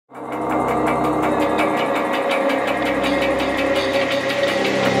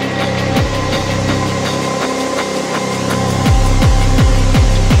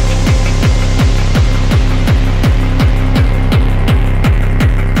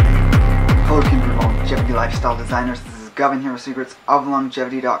lifestyle designers. This is Gavin here with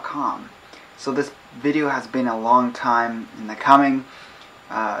secretsoflongevity.com. So this video has been a long time in the coming.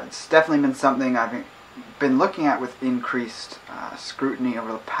 It's definitely been something I've been looking at with increased scrutiny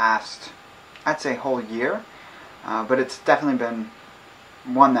over the past, I'd say, whole year. But it's definitely been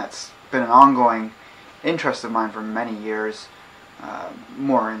one that's been an ongoing interest of mine for many years,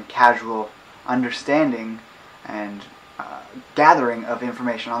 more in casual understanding and gathering of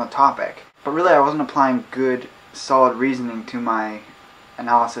information on the topic. But really I wasn't applying good, solid reasoning to my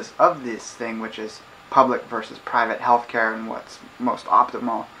analysis of this thing, which is public versus private healthcare and what's most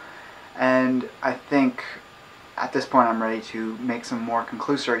optimal. And I think at this point I'm ready to make some more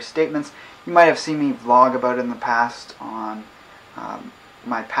conclusory statements. You might have seen me vlog about it in the past on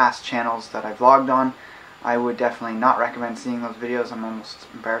my past channels that I vlogged on. I would definitely not recommend seeing those videos. I'm almost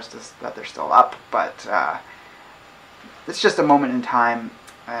embarrassed that they're still up, but it's just a moment in time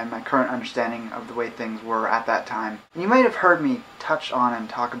and my current understanding of the way things were at that time. You might have heard me touch on and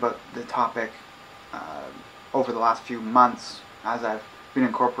talk about the topic over the last few months as I've been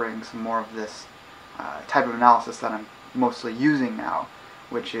incorporating some more of this type of analysis that I'm mostly using now,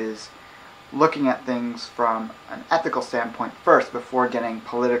 which is looking at things from an ethical standpoint first before getting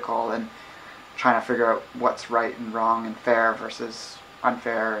political and trying to figure out what's right and wrong and fair versus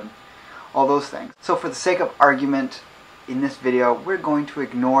unfair and all those things. So for the sake of argument, in this video, we're going to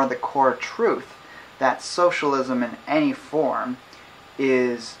ignore the core truth that socialism in any form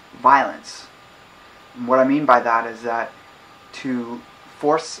is violence. And what I mean by that is that to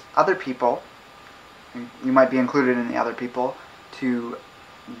force other people, and you might be included in the other people, to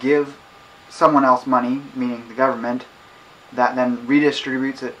give someone else money, meaning the government, that then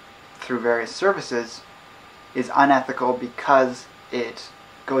redistributes it through various services, is unethical because it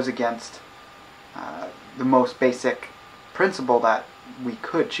goes against the most basic principle that we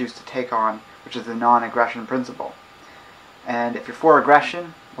could choose to take on, which is the non-aggression principle. And if you're for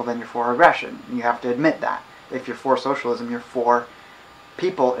aggression, well then you're for aggression. You have to admit that. If you're for socialism, you're for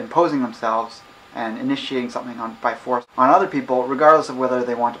people imposing themselves and initiating something by force on other people, regardless of whether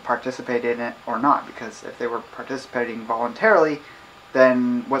they want to participate in it or not. Because if they were participating voluntarily,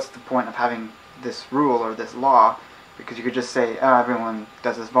 then what's the point of having this rule or this law? Because you could just say, oh, everyone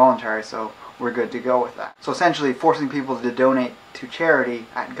does this voluntary, so we're good to go with that. So essentially, forcing people to donate to charity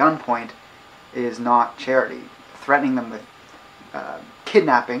at gunpoint is not charity. Threatening them with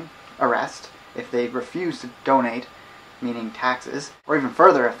kidnapping, arrest, if they refuse to donate, meaning taxes, or even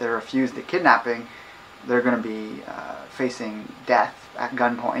further, if they refuse the kidnapping, they're going to be facing death at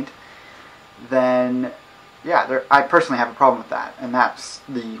gunpoint, then yeah, I personally have a problem with that, and that's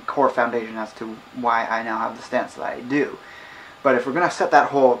the core foundation as to why I now have the stance that I do. But if we're going to set that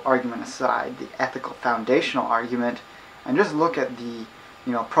whole argument aside, the ethical foundational argument, and just look at the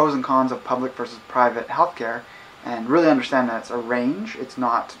pros and cons of public versus private healthcare, and really understand that it's a range, it's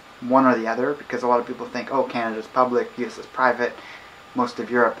not one or the other, because a lot of people think, oh, Canada's public, US is private, most of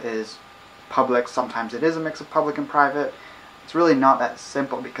Europe is public, sometimes it is a mix of public and private. It's really not that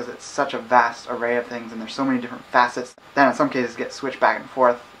simple because it's such a vast array of things and there's so many different facets that in some cases get switched back and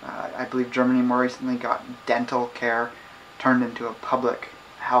forth. I believe Germany more recently got dental care turned into a public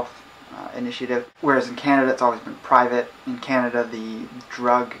health initiative, whereas in Canada it's always been private. In Canada, the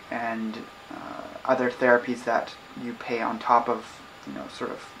drug and other therapies that you pay on top of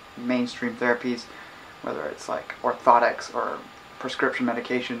sort of mainstream therapies, whether it's like orthotics or prescription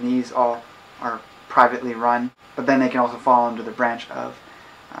medication, these all are privately run, but then they can also fall under the branch of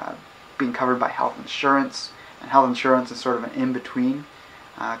being covered by health insurance, and health insurance is sort of an in-between,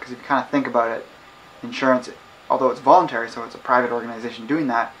 because if you kind of think about it, insurance, although it's voluntary, so it's a private organization doing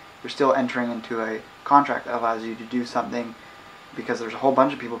that, you're still entering into a contract that allows you to do something because there's a whole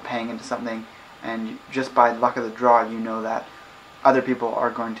bunch of people paying into something, and just by luck of the draw you know that other people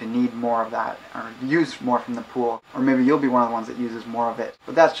are going to need more of that or use more from the pool, or maybe you'll be one of the ones that uses more of it.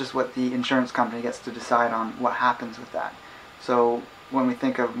 But that's just what the insurance company gets to decide on what happens with that. So when we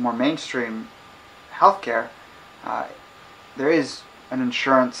think of more mainstream healthcare, there is an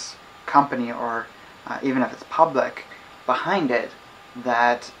insurance company, or even if it's public, behind it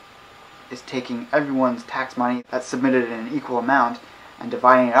that is taking everyone's tax money that's submitted in an equal amount and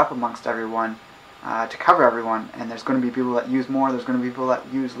dividing it up amongst everyone to cover everyone. And there's going to be people that use more, there's going to be people that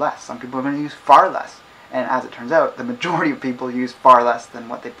use less. Some people are going to use far less. And as it turns out, the majority of people use far less than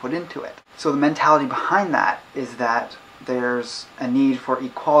what they put into it. So the mentality behind that is that there's a need for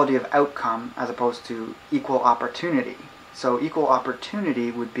equality of outcome as opposed to equal opportunity. So equal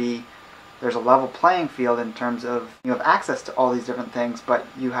opportunity would be there's a level playing field in terms of you have access to all these different things, but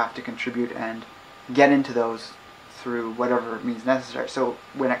you have to contribute and get into those through whatever means necessary. So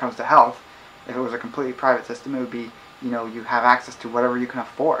when it comes to health, If it was a completely private system, it would be, you have access to whatever you can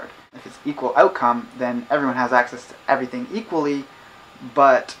afford. If it's equal outcome, then everyone has access to everything equally,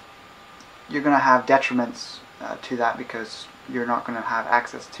 but you're going to have detriments to that, because you're not going to have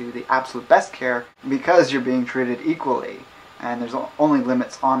access to the absolute best care because you're being treated equally. And there's only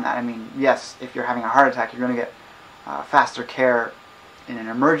limits on that. I mean, yes, if you're having a heart attack, you're going to get faster care in an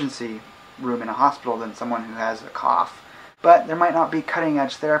emergency room in a hospital than someone who has a cough. But there might not be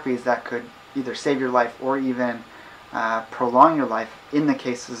cutting-edge therapies that could either save your life or even prolong your life in the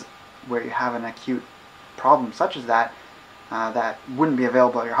cases where you have an acute problem such as that, that wouldn't be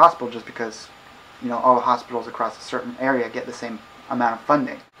available at your hospital just because all the hospitals across a certain area get the same amount of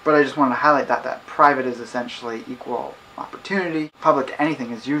funding. But I just wanted to highlight that private is essentially equal opportunity. Public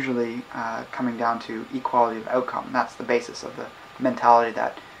anything is usually coming down to equality of outcome. That's the basis of the mentality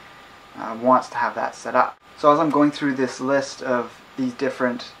that wants to have that set up. So as I'm going through this list of these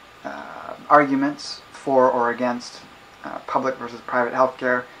different arguments for or against public versus private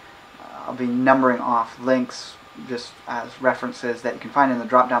healthcare, I'll be numbering off links just as references that you can find in the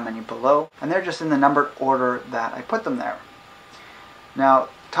drop-down menu below, and they're just in the numbered order that I put them there. Now,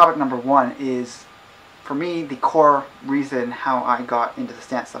 topic number 1 is, for me, the core reason how I got into the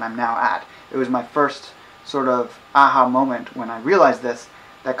stance that I'm now at. It was my first sort of aha moment when I realized this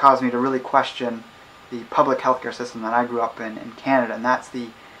that caused me to really question the public healthcare system that I grew up in Canada, and that's the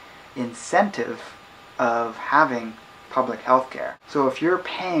incentive of having public healthcare. So if you're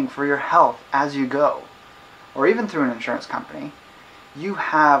paying for your health as you go, or even through an insurance company, you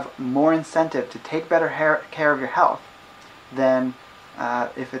have more incentive to take better care of your health than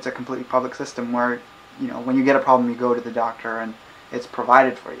if it's a completely public system where, when you get a problem, you go to the doctor and it's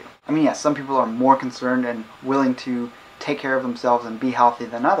provided for you. I mean, yes, some people are more concerned and willing to take care of themselves and be healthy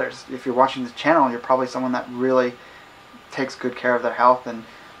than others. If you're watching this channel, you're probably someone that really takes good care of their health and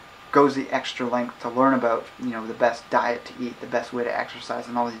goes the extra length to learn about, the best diet to eat, the best way to exercise,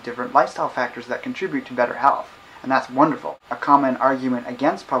 and all these different lifestyle factors that contribute to better health. And that's wonderful. A common argument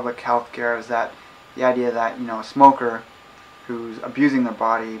against public health care is that the idea that, a smoker who's abusing their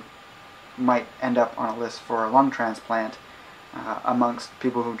body might end up on a list for a lung transplant amongst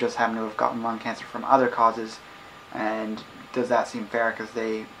people who just happen to have gotten lung cancer from other causes. And does that seem fair because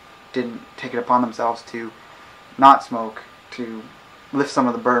they didn't take it upon themselves to not smoke, to lift some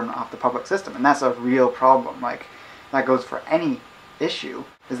of the burden off the public system? And that's a real problem. Like, that goes for any issue,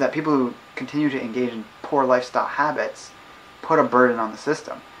 is that people who continue to engage in poor lifestyle habits put a burden on the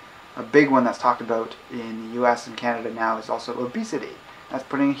system. A big one that's talked about in the US and Canada now is also obesity. That's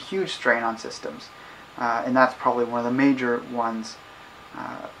putting a huge strain on systems. And that's probably one of the major ones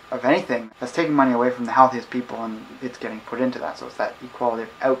of anything that's taking money away from the healthiest people, and it's getting put into that. So it's that equality of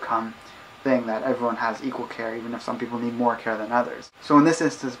outcome thing, that everyone has equal care, even if some people need more care than others. So in this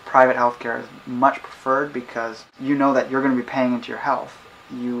instance, private healthcare is much preferred because you know that you're going to be paying into your health.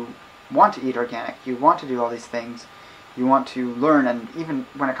 You want to eat organic, you want to do all these things, you want to learn, and even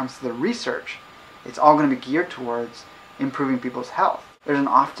when it comes to the research, it's all going to be geared towards improving people's health. There's an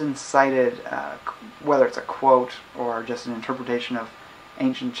often cited, whether it's a quote or just an interpretation of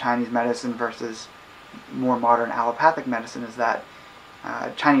ancient Chinese medicine versus more modern allopathic medicine, is that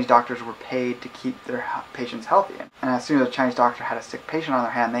Chinese doctors were paid to keep their patients healthy. And as soon as a Chinese doctor had a sick patient on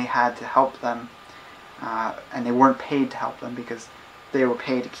their hand, they had to help them, and they weren't paid to help them because they were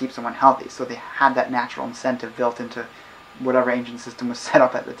paid to keep someone healthy. So they had that natural incentive built into whatever ancient system was set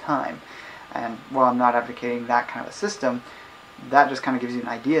up at the time. And while I'm not advocating that kind of a system, that just kind of gives you an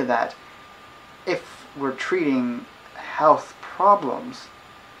idea that if we're treating health problems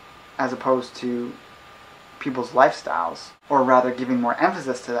as opposed to people's lifestyles, or rather giving more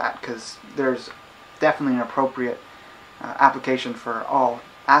emphasis to that, because there's definitely an appropriate application for all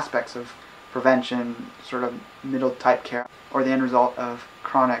aspects of prevention, sort of middle type care, or the end result of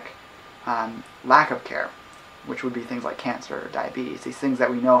chronic lack of care, which would be things like cancer or diabetes, these things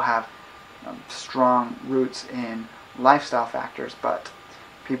that we know have strong roots in lifestyle factors, but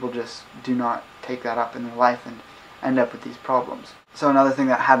people just do not take that up in their life and end up with these problems. So another thing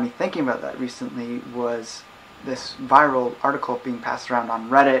that had me thinking about that recently was this viral article being passed around on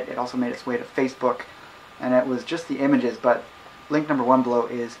Reddit. It also made its way to Facebook, and it was just the images, but link number 1 below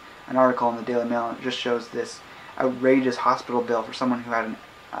is an article in the Daily Mail, and it just shows this outrageous hospital bill for someone who had an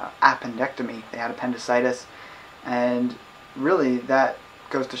appendectomy. They had appendicitis, and really that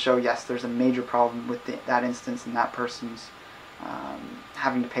goes to show, yes, there's a major problem with that instance and that person's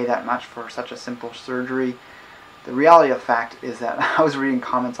having to pay that much for such a simple surgery. The reality of the fact is that I was reading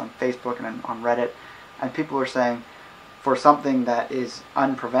comments on Facebook and on Reddit, and people were saying, for something that is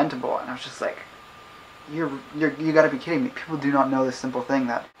unpreventable, and I was just like, you got to be kidding me. People do not know this simple thing,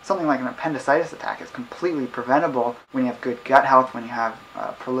 that something like an appendicitis attack is completely preventable when you have good gut health, when you have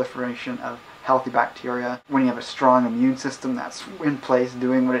proliferation of healthy bacteria, when you have a strong immune system that's in place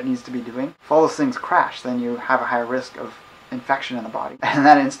doing what it needs to be doing. If all those things crash, then you have a higher risk of infection in the body. And in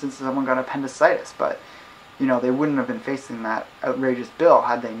that instance, someone got appendicitis, but they wouldn't have been facing that outrageous bill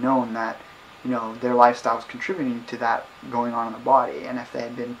had they known that their lifestyle was contributing to that going on in the body. And if they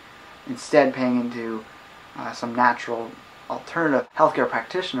had been instead paying into some natural alternative healthcare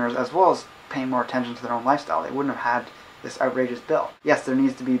practitioners, as well as paying more attention to their own lifestyle, they wouldn't have had this outrageous bill. Yes, there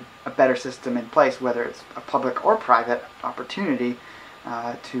needs to be a better system in place, whether it's a public or private opportunity,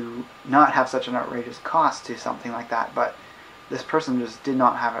 to not have such an outrageous cost to something like that. But this person just did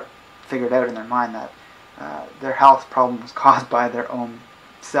not have it figured out in their mind that their health problem was caused by their own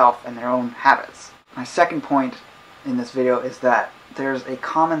self and their own habits. My second point in this video is that there's a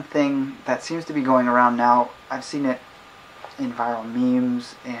common thing that seems to be going around now. I've seen it in viral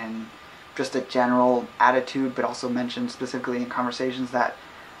memes and just a general attitude, but also mentioned specifically in conversations that,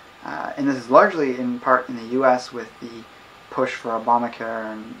 and this is largely in part in the US with the push for Obamacare,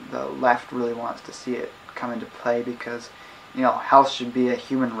 and the left really wants to see it come into play because, health should be a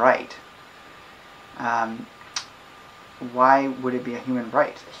human right. Why would it be a human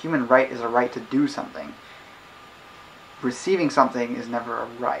right? A human right is a right to do something. Receiving something is never a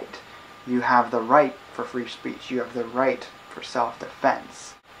right. You have the right for free speech. You have the right for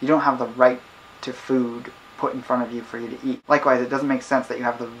self-defense. You don't have the right to food put in front of you for you to eat. Likewise, it doesn't make sense that you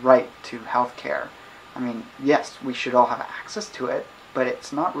have the right to health care. I mean, yes, we should all have access to it, but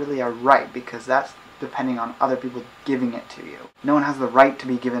it's not really a right because that's depending on other people giving it to you. No one has the right to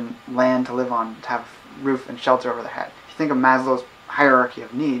be given land to live on, to have roof and shelter over their head. If you think of Maslow's hierarchy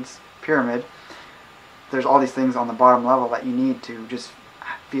of needs, pyramid, there's all these things on the bottom level that you need to just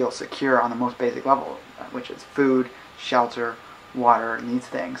feel secure on the most basic level, which is food, shelter, water, and these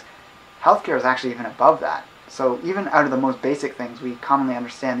things. Healthcare is actually even above that. So even out of the most basic things, we commonly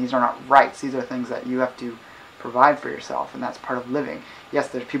understand these are not rights. These are things that you have to provide for yourself, and that's part of living. Yes,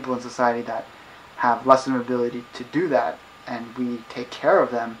 there's people in society that have less of an ability to do that, and we take care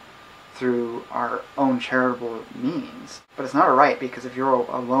of them through our own charitable means. But it's not a right, because if you're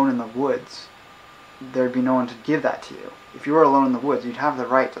alone in the woods, there'd be no one to give that to you. If you were alone in the woods, you'd have the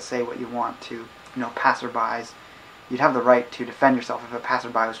right to say what you want to, passerbys. You'd have the right to defend yourself if a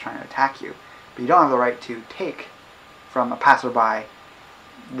passerby was trying to attack you. But you don't have the right to take from a passerby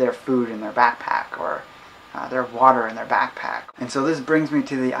their food in their backpack or their water in their backpack. And so this brings me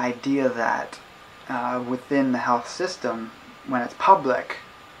to the idea that within the health system, when it's public,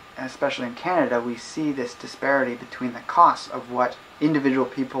 and especially in Canada, we see this disparity between the costs of what individual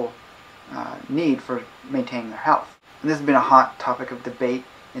people need for maintaining their health. And this has been a hot topic of debate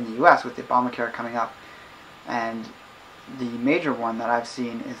in the US with the Obamacare coming up. And the major one that I've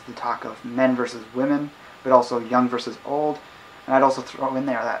seen is the talk of men versus women, but also young versus old. And I'd also throw in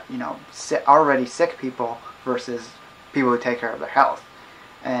there that, already sick people versus people who take care of their health.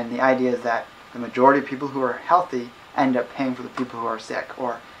 And the idea is that the majority of people who are healthy end up paying for the people who are sick,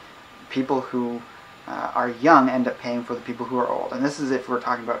 or people who are young end up paying for the people who are old. And this is if we're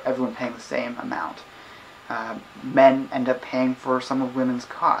talking about everyone paying the same amount. Men end up paying for some of women's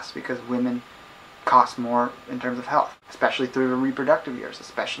costs because women cost more in terms of health, especially through the reproductive years,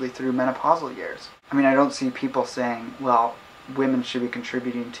 especially through menopausal years. I mean, I don't see people saying, well, women should be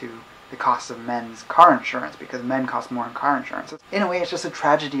contributing to the cost of men's car insurance because men cost more in car insurance. In a way, it's just a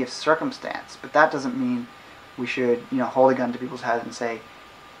tragedy of circumstance, but that doesn't mean we should, hold a gun to people's heads and say,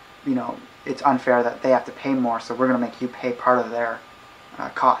 it's unfair that they have to pay more, so we're going to make you pay part of their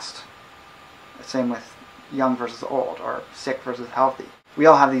cost. The same with young versus old, or sick versus healthy. We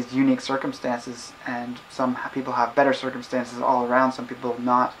all have these unique circumstances, and some people have better circumstances all around, some people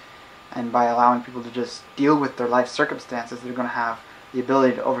not. And by allowing people to just deal with their life circumstances, they're going to have the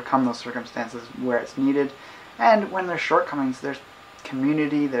ability to overcome those circumstances where it's needed. And when there's shortcomings, there's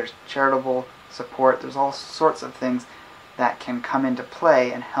community, there's charitable support, there's all sorts of things that can come into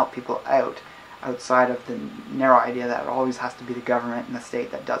play and help people out, outside of the narrow idea that it always has to be the government and the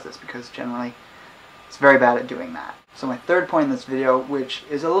state that does this, because generally it's very bad at doing that. So my third point in this video, which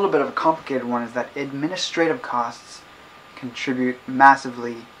is a little bit of a complicated one, is that administrative costs contribute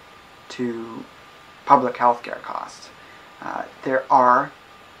massively to public healthcare costs. There are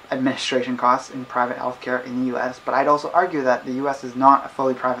administration costs in private healthcare in the US, but I'd also argue that the US is not a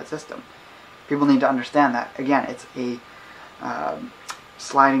fully private system. People need to understand that. Again, it's a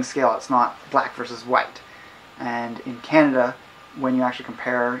sliding scale. It's not black versus white. And in Canada, when you actually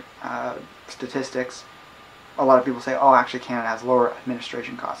compare statistics, a lot of people say, oh, actually Canada has lower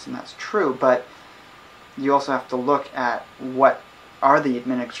administration costs, and that's true, but you also have to look at what are the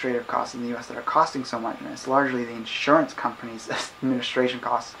administrative costs in the U.S. that are costing so much, and it's largely the insurance companies' administration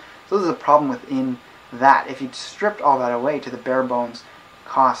costs. So there's a problem within that. If you stripped all that away to the bare bones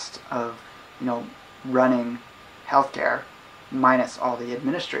cost of, running healthcare minus all the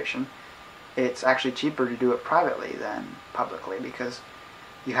administration, it's actually cheaper to do it privately than publicly, because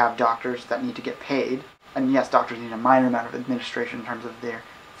you have doctors that need to get paid. And yes, doctors need a minor amount of administration in terms of their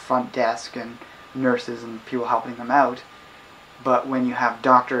front desk and nurses and people helping them out. But when you have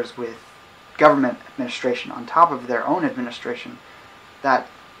doctors with government administration on top of their own administration, that,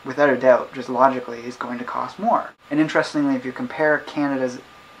 without a doubt, just logically is going to cost more. And interestingly, if you compare Canada's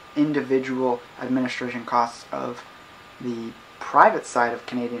individual administration costs of the private side of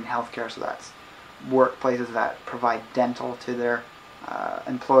Canadian healthcare, so that's workplaces that provide dental to their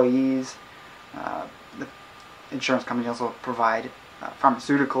employees, the insurance companies also provide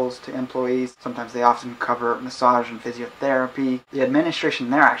pharmaceuticals to employees. Sometimes they often cover massage and physiotherapy. The administration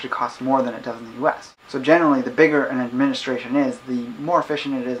there actually costs more than it does in the US. So generally, the bigger an administration is, the more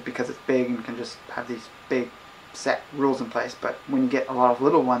efficient it is because it's big and can just have these big set rules in place. But when you get a lot of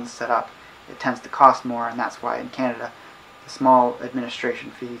little ones set up, it tends to cost more, and that's why in Canada, the small administration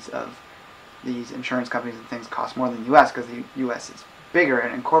fees of these insurance companies and things cost more than the US, because the US is bigger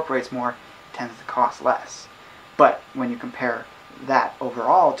and incorporates more, it tends to cost less. But when you compare that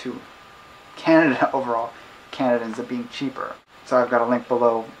overall to Canada overall, Canada ends up being cheaper. So I've got a link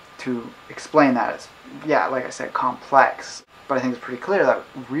below to explain that. It's, like I said, complex, but I think it's pretty clear that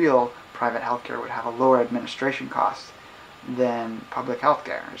real private healthcare would have a lower administration cost than public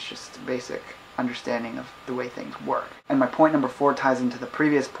healthcare. It's just a basic understanding of the way things work. And my point number 4 ties into the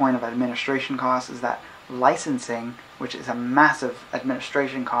previous point of administration costs, is that licensing, which is a massive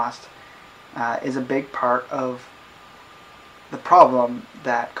administration cost, is a big part of the problem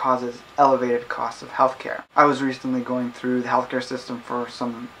that causes elevated costs of healthcare. I was recently going through the healthcare system for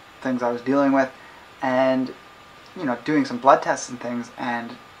some things I was dealing with, and doing some blood tests and things,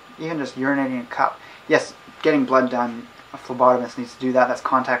 and even just urinating in a cup. Yes, getting blood done, a phlebotomist needs to do that. That's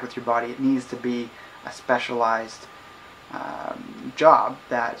contact with your body. It needs to be a specialized job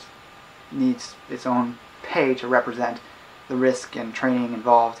that needs its own pay to represent the risk and training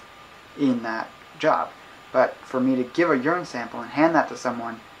involved in that job. But for me to give a urine sample and hand that to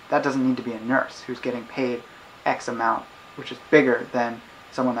someone, that doesn't need to be a nurse who's getting paid X amount, which is bigger than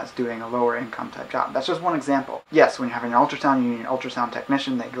someone that's doing a lower income type job. That's just one example. Yes, when you're having an ultrasound, you need an ultrasound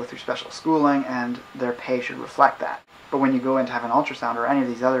technician. They go through special schooling, and their pay should reflect that. But when you go in to have an ultrasound or any of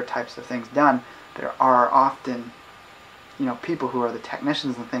these other types of things done, there are often, people who are the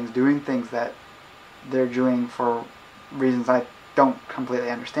technicians and things doing things that they're doing for reasons I don't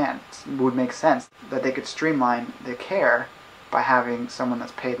completely understand. It would make sense that they could streamline the care by having someone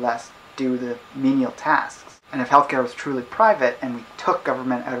that's paid less do the menial tasks. And if healthcare was truly private and we took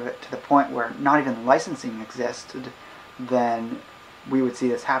government out of it to the point where not even licensing existed, then we would see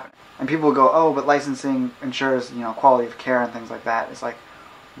this happen. And people will go, oh, but licensing ensures, quality of care and things like that. It's like,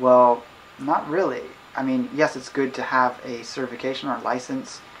 well, not really. I mean, yes, it's good to have a certification or a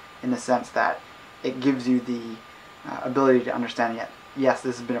license in the sense that it gives you the ability to understand, yes,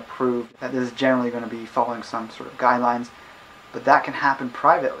 this has been approved, that this is generally going to be following some sort of guidelines, but that can happen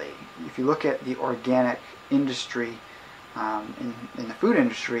privately. If you look at the organic industry, in the food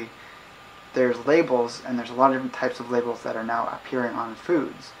industry, there's labels, and there's a lot of different types of labels that are now appearing on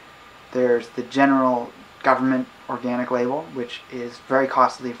foods. There's the general government organic label, which is very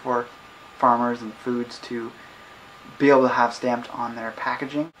costly for farmers and foods to be able to have stamped on their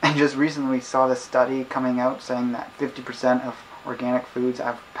packaging. And just recently we saw this study coming out saying that 50% of organic foods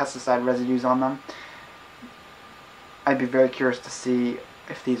have pesticide residues on them. I'd be very curious to see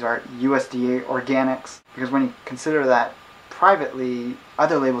if these are USDA organics, because when you consider that privately,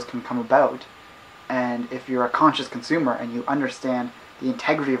 other labels can come about, and if you're a conscious consumer and you understand the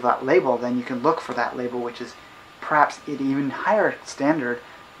integrity of that label, then you can look for that label, which is perhaps an even higher standard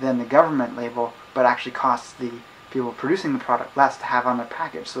than the government label, but actually costs the people producing the product less to have on their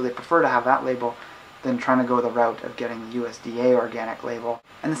package. So they prefer to have that label than trying to go the route of getting the USDA organic label.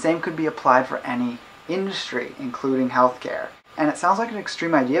 And the same could be applied for any industry, including healthcare. And it sounds like an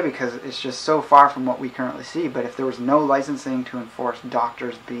extreme idea because it's just so far from what we currently see, but if there was no licensing to enforce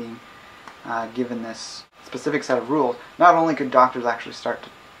doctors being given this specific set of rules, not only could doctors actually start to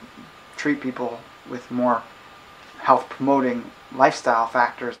treat people with more health promoting lifestyle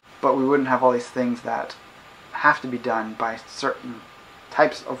factors, but we wouldn't have all these things that have to be done by certain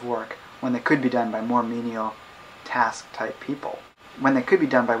types of work when they could be done by more menial task type people, when they could be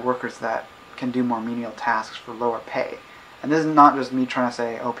done by workers that can do more menial tasks for lower pay. And this is not just me trying to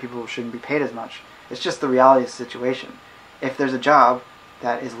say, oh, people shouldn't be paid as much. It's just the reality of the situation. If there's a job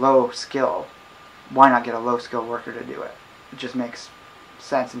that is low skill, why not get a low skill worker to do it? It just makes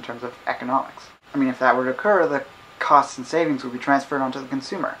sense in terms of economics. I mean, if that were to occur, the costs and savings would be transferred onto the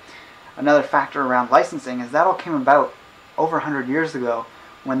consumer. Another factor around licensing is that all came about over 100 years ago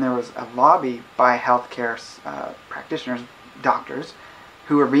when there was a lobby by healthcare practitioners, doctors,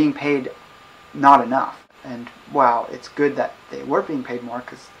 who were being paid not enough. And while it's good that they were being paid more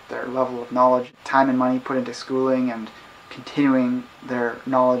because their level of knowledge, time and money put into schooling and continuing their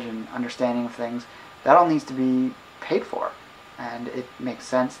knowledge and understanding of things, that all needs to be paid for. And it makes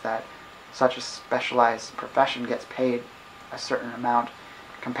sense that such a specialized profession gets paid a certain amount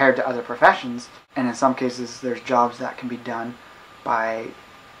compared to other professions. And in some cases, there's jobs that can be done by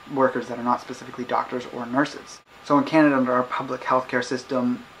workers that are not specifically doctors or nurses. So in Canada, under our public healthcare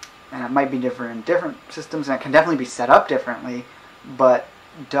system, and it might be different in different systems, and it can definitely be set up differently, but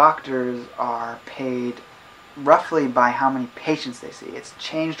doctors are paid roughly by how many patients they see. It's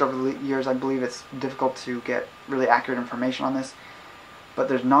changed over the years. I believe it's difficult to get really accurate information on this, but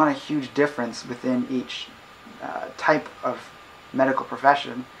there's not a huge difference within each type of medical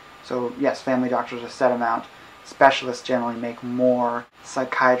profession. So yes, family doctors are a set amount. Specialists generally make more.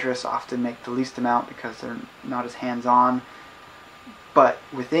 Psychiatrists often make the least amount because they're not as hands-on. But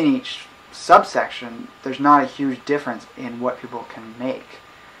within each subsection, there's not a huge difference in what people can make.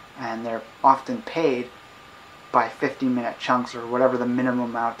 And they're often paid by 15-minute chunks or whatever the minimum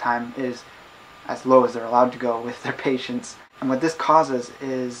amount of time is, as low as they're allowed to go with their patients. And what this causes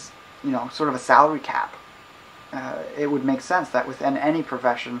is, sort of a salary cap. It would make sense that within any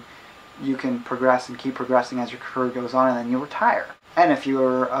profession, you can progress and keep progressing as your career goes on, and then you retire. And if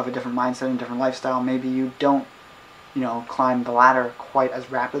you're of a different mindset and different lifestyle, maybe you don't, climb the ladder quite as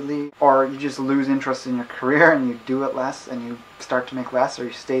rapidly, or you just lose interest in your career and you do it less and you start to make less, or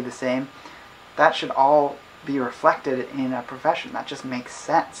you stay the same. That should all be reflected in a profession. That just makes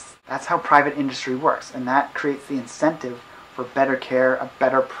sense. That's how private industry works, and that creates the incentive for better care, a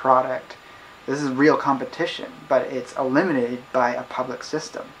better product. This is real competition, but it's eliminated by a public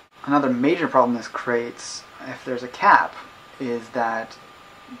system. Another major problem this creates, if there's a cap, is that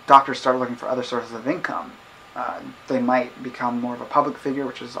doctors start looking for other sources of income. They might become more of a public figure,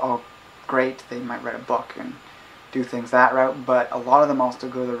 which is all great. They might write a book and do things that route, but a lot of them also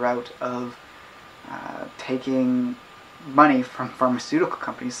go the route of taking money from pharmaceutical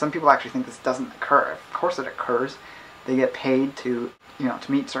companies. Some people actually think this doesn't occur. Of course it occurs. They get paid to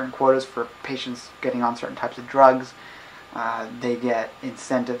meet certain quotas for patients getting on certain types of drugs. They get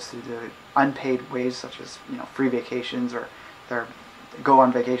incentives through the unpaid ways, such as free vacations, or they go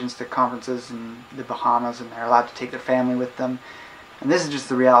on vacations to conferences in the Bahamas and they're allowed to take their family with them. And this is just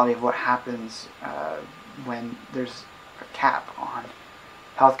the reality of what happens when there's a cap on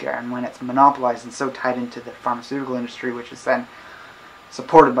healthcare, and when it's monopolized and so tied into the pharmaceutical industry, which is then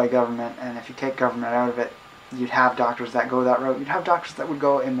supported by government. And if you take government out of it, you'd have doctors that go that route. You'd have doctors that would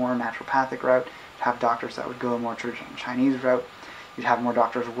go a more naturopathic route. You'd have doctors that would go a more traditional Chinese route. You'd have more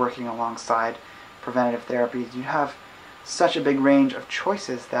doctors working alongside preventative therapies. You'd have such a big range of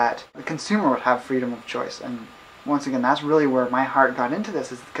choices that the consumer would have freedom of choice. And once again, that's really where my heart got into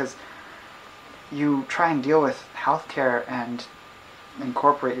this, is because you try and deal with healthcare and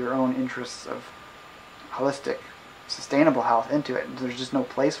incorporate your own interests of holistic, sustainable health into it. There's just no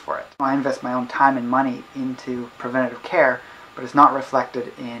place for it. I invest my own time and money into preventative care, but it's not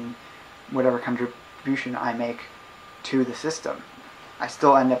reflected in whatever contribution I make to the system. I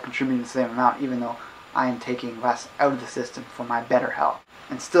still end up contributing the same amount, even though I am taking less out of the system for my better health.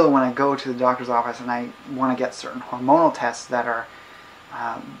 And still, when I go to the doctor's office and I want to get certain hormonal tests that are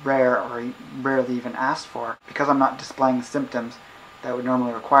rare or rarely even asked for, because I'm not displaying the symptoms that would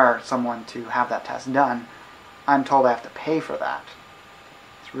normally require someone to have that test done, I'm told I have to pay for that.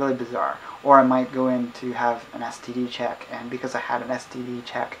 It's really bizarre. Or I might go in to have an STD check, and because I had an STD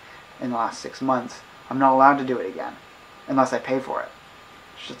check in the last 6 months, I'm not allowed to do it again unless I pay for it.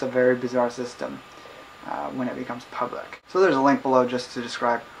 It's just a very bizarre system when it becomes public. So there's a link below just to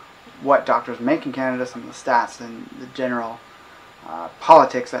describe what doctors make in Canada, some of the stats, and the general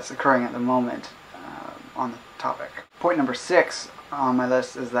politics that's occurring at the moment on the topic. Point number 6 on my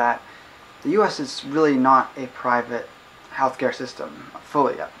list is that the U.S. is really not a private healthcare system,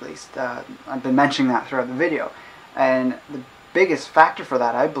 fully at least. I've been mentioning that throughout the video. And the biggest factor for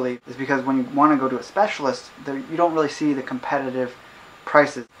that, I believe, is because when you want to go to a specialist, you don't really see the competitive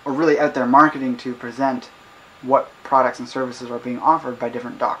prices or really out there marketing to present what products and services are being offered by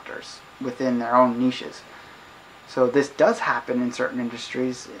different doctors within their own niches. So this does happen in certain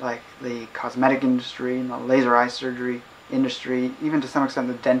industries, like the cosmetic industry and the laser eye surgery industry, even to some extent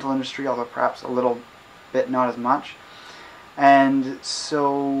the dental industry, although perhaps a little bit not as much. And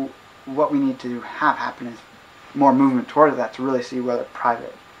so what we need to have happen is more movement towards that to really see whether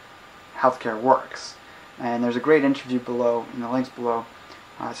private healthcare works. And there's a great interview below, in the links below.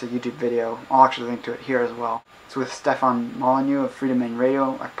 It's a YouTube video. I'll actually link to it here as well. It's with Stefan Molyneux of Freedom Main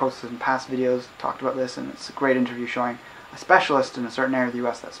Radio. I've posted in past videos, talked about this, and it's a great interview showing a specialist in a certain area of the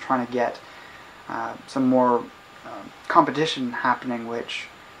US that's trying to get some more competition happening, which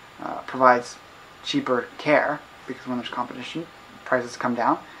provides cheaper care, because when there's competition, prices come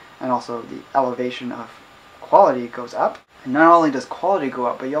down, and also the elevation of quality goes up. And not only does quality go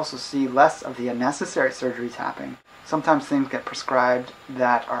up, but you also see less of the unnecessary surgeries happening. Sometimes things get prescribed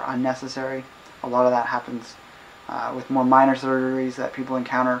that are unnecessary. A lot of that happens with more minor surgeries that people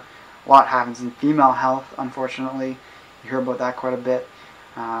encounter. A lot happens in female health, unfortunately. You hear about that quite a bit.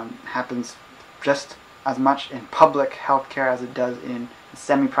 Happens just as much in public healthcare as it does in the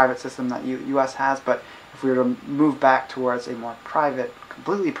semi-private system that U.S. has. But if we were to move back towards a more private,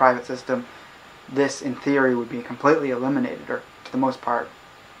 completely private system, this, in theory, would be completely eliminated, or to the most part,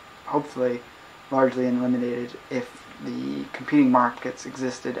 hopefully, largely eliminated if the competing markets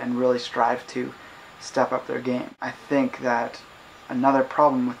existed and really strive to step up their game. I think that another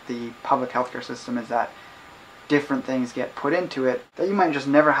problem with the public healthcare system is that different things get put into it that you might just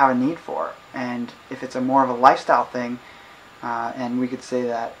never have a need for. And if it's a more of a lifestyle thing, and we could say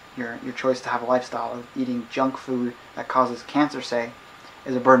that your choice to have a lifestyle of eating junk food that causes cancer, say,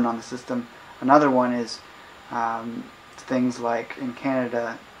 is a burden on the system. Another one is things like, in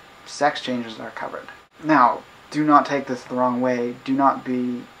Canada, sex changes are covered. Now, do not take this the wrong way. Do not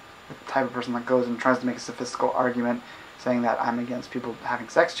be the type of person that goes and tries to make a sophistical argument saying that I'm against people having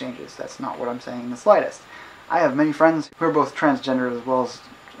sex changes. That's not what I'm saying in the slightest. I have many friends who are both transgender as well as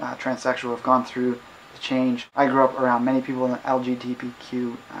transsexual who have gone through the change. I grew up around many people in the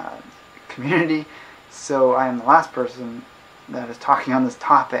LGBTQ community, so I am the last person that is talking on this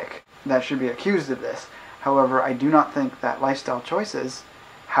topic that should be accused of this. However, I do not think that lifestyle choices,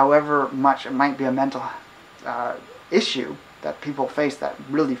 however much it might be a mental issue that people face that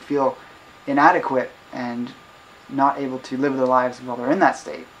really feel inadequate and not able to live their lives while they're in that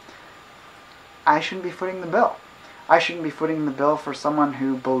state, I shouldn't be footing the bill. I shouldn't be footing the bill for someone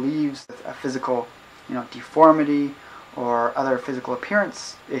who believes that a physical, deformity or other physical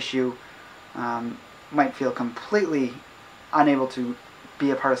appearance issue might feel completely unable to be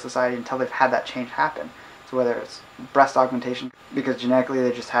a part of society until they've had that change happen. So whether it's breast augmentation because genetically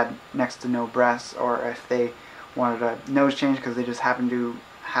they just had next to no breasts, or if they wanted a nose change because they just happen to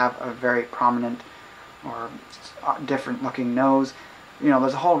have a very prominent or different looking nose.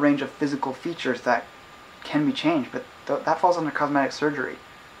 There's a whole range of physical features that can be changed, but that falls under cosmetic surgery.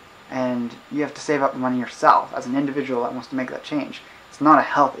 And you have to save up the money yourself as an individual that wants to make that change. It's not a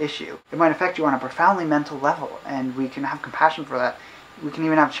health issue. It might affect you on a profoundly mental level, and we can have compassion for that. We can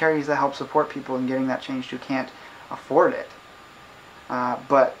even have charities that help support people in getting that change who can't afford it.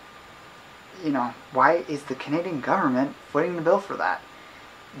 But why is the Canadian government footing the bill for that?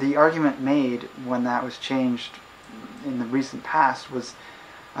 The argument made when that was changed in the recent past was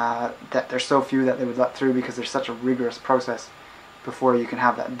that there's so few that they would let through because there's such a rigorous process before you can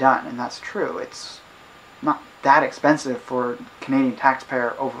have that done. And that's true. It's not that expensive for Canadian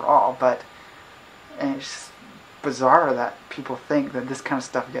taxpayer overall, but it's bizarre that people think that this kind of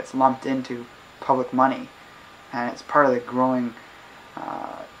stuff gets lumped into public money, and it's part of the growing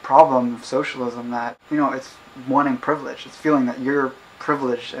problem of socialism that it's wanting privilege. It's feeling that you're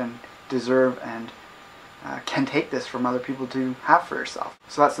privileged and deserve and can take this from other people to have for yourself.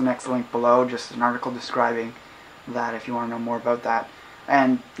 So that's the next link below, just an article describing that if you want to know more about that.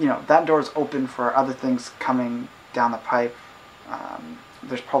 And that door is open for other things coming down the pipe.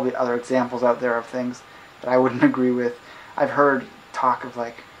 There's probably other examples out there of things that I wouldn't agree with. I've heard talk of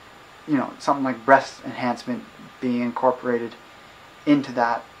something like breast enhancement being incorporated into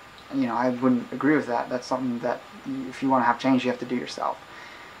that. I wouldn't agree with that. That's something that if you want to have change, you have to do yourself.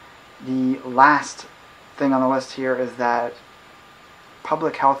 The last thing on the list here is that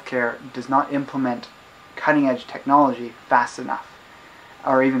public health care does not implement cutting-edge technology fast enough,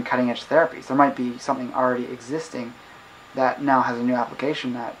 or even cutting-edge therapies. There might be something already existing that now has a new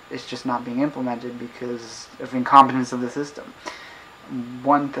application that is just not being implemented because of incompetence of the system.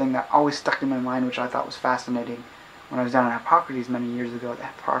 One thing that always stuck in my mind, which I thought was fascinating, when I was down at Hippocrates many years ago, at the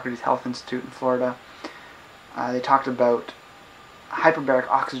Hippocrates Health Institute in Florida, they talked about hyperbaric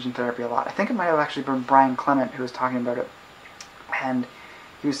oxygen therapy a lot. I think it might have actually been Brian Clement who was talking about it. And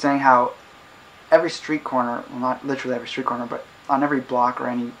he was saying how every street corner, well, not literally every street corner, but on every block or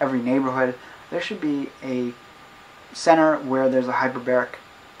every neighborhood, there should be a center where there's a hyperbaric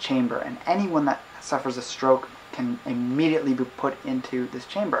chamber, and anyone that suffers a stroke can immediately be put into this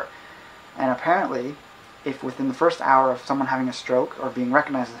chamber. And apparently, if within the first hour of someone having a stroke or being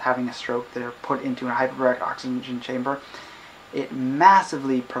recognized as having a stroke, they're put into a hyperbaric oxygen chamber, it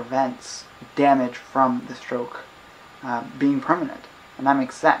massively prevents damage from the stroke being permanent. And that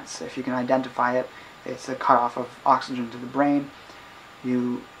makes sense. If you can identify it, it's a cutoff of oxygen to the brain.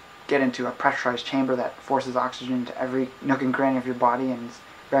 You get into a pressurized chamber that forces oxygen to every nook and cranny of your body, and it's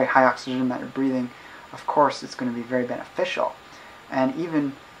very high oxygen that you're breathing. Of course, it's going to be very beneficial. And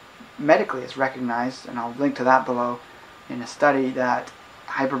even medically, it's recognized, and I'll link to that below, in a study that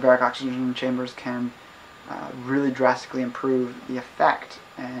hyperbaric oxygen chambers can really drastically improve the effect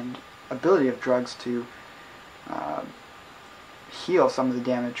and ability of drugs to heal some of the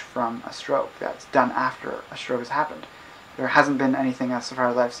damage from a stroke that's done after a stroke has happened. There hasn't been anything, as far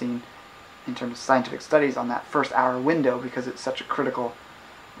as I've seen, in terms of scientific studies on that first hour window, because it's such a critical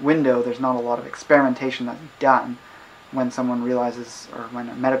window. There's not a lot of experimentation that's done when someone realizes, or when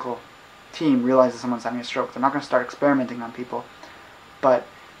a medical team realizes someone's having a stroke. They're not going to start experimenting on people. But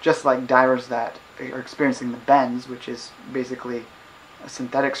just like divers that are experiencing the bends, which is basically a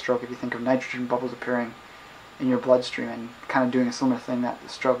synthetic stroke if you think of nitrogen bubbles appearing in your bloodstream and kind of doing a similar thing that the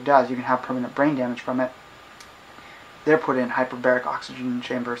stroke does, you can have permanent brain damage from it. They're put in hyperbaric oxygen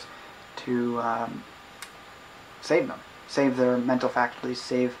chambers to save them, save their mental faculties,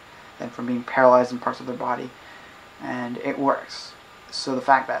 save them from being paralyzed in parts of their body, and it works. So the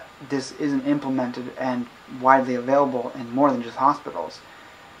fact that this isn't implemented and widely available in more than just hospitals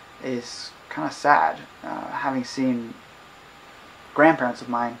is kind of sad. Having seen grandparents of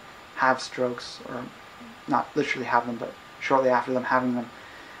mine have strokes, or not literally have them, but shortly after them having them,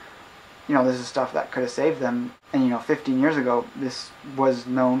 this is stuff that could have saved them. And 15 years ago, this was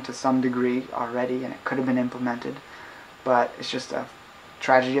known to some degree already, and it could have been implemented. But it's just a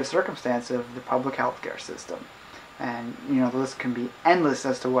tragedy of circumstance of the public healthcare system. And the list can be endless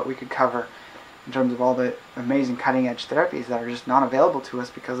as to what we could cover in terms of all the amazing cutting-edge therapies that are just not available to us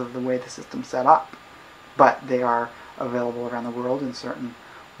because of the way the system's set up. But they are available around the world in certain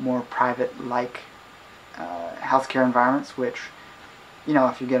more private-like healthcare environments, which,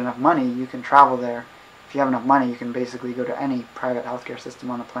 if you get enough money, you can travel there. If you have enough money, you can basically go to any private healthcare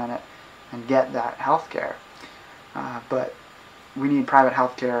system on the planet and get that healthcare. But we need private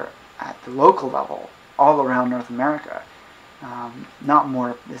healthcare at the local level, all around North America. Not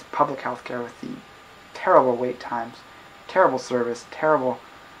more this public healthcare with the terrible wait times, terrible service, terrible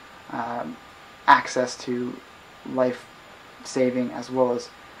access to life-saving as well as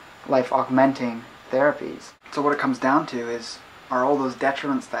life-augmenting therapies. So what it comes down to is, are all those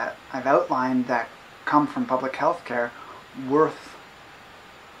detriments that I've outlined that come from public health care worth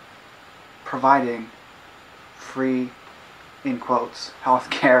providing free, in quotes, health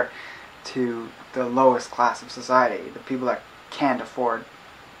care to the lowest class of society, the people that can't afford,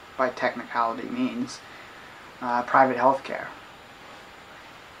 by technicality means, private health care?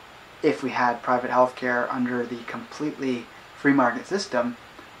 If we had private health care under the completely free market system,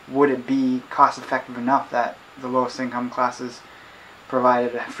 would it be cost effective enough that the lowest income classes,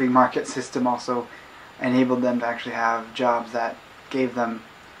 provided a free market system, also enabled them to actually have jobs that gave them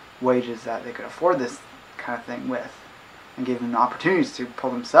wages that they could afford this kind of thing with, and gave them the opportunities to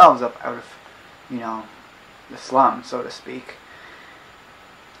pull themselves up out of, the slum, so to speak?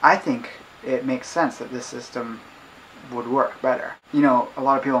 I think it makes sense that this system would work better. A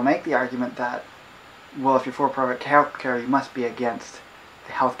lot of people make the argument that, well, if you're for private health care, you must be against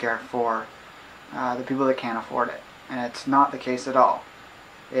the health care for the people that can't afford it. And it's not the case at all.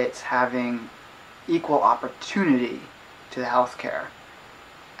 It's having equal opportunity to the health care.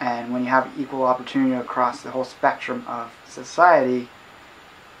 And when you have equal opportunity across the whole spectrum of society,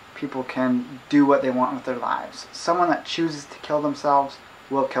 people can do what they want with their lives. Someone that chooses to kill themselves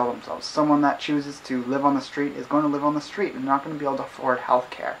will kill themselves. Someone that chooses to live on the street is going to live on the street and not going to be able to afford health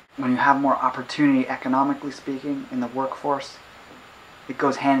care. When you have more opportunity, economically speaking, in the workforce, it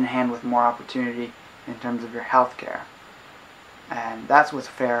goes hand in hand with more opportunity in terms of your health care. And that's what's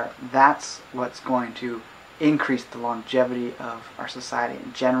fair. That's what's going to increase the longevity of our society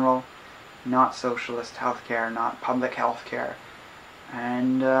in general, not socialist healthcare, not public healthcare.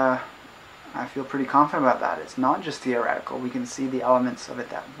 And I feel pretty confident about that. It's not just theoretical. We can see the elements of it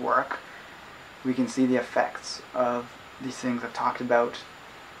that work. We can see the effects of these things I've talked about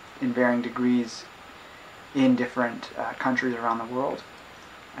in varying degrees in different countries around the world.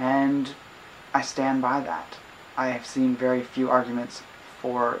 And I stand by that. I have seen very few arguments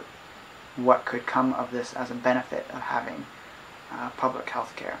for what could come of this as a benefit of having public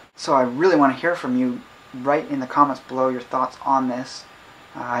health care. So I really want to hear from you write in the comments below your thoughts on this.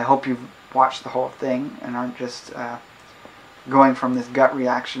 I hope you've watched the whole thing and aren't just going from this gut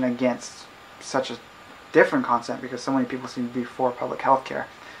reaction against such a different concept, because so many people seem to be for public health care.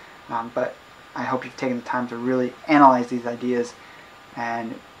 But I hope you've taken the time to really analyze these ideas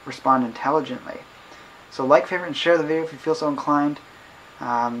and respond intelligently. So like, favorite, and share the video if you feel so inclined.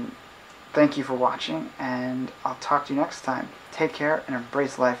 Thank you for watching, and I'll talk to you next time. Take care and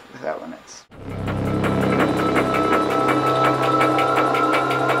embrace life without limits.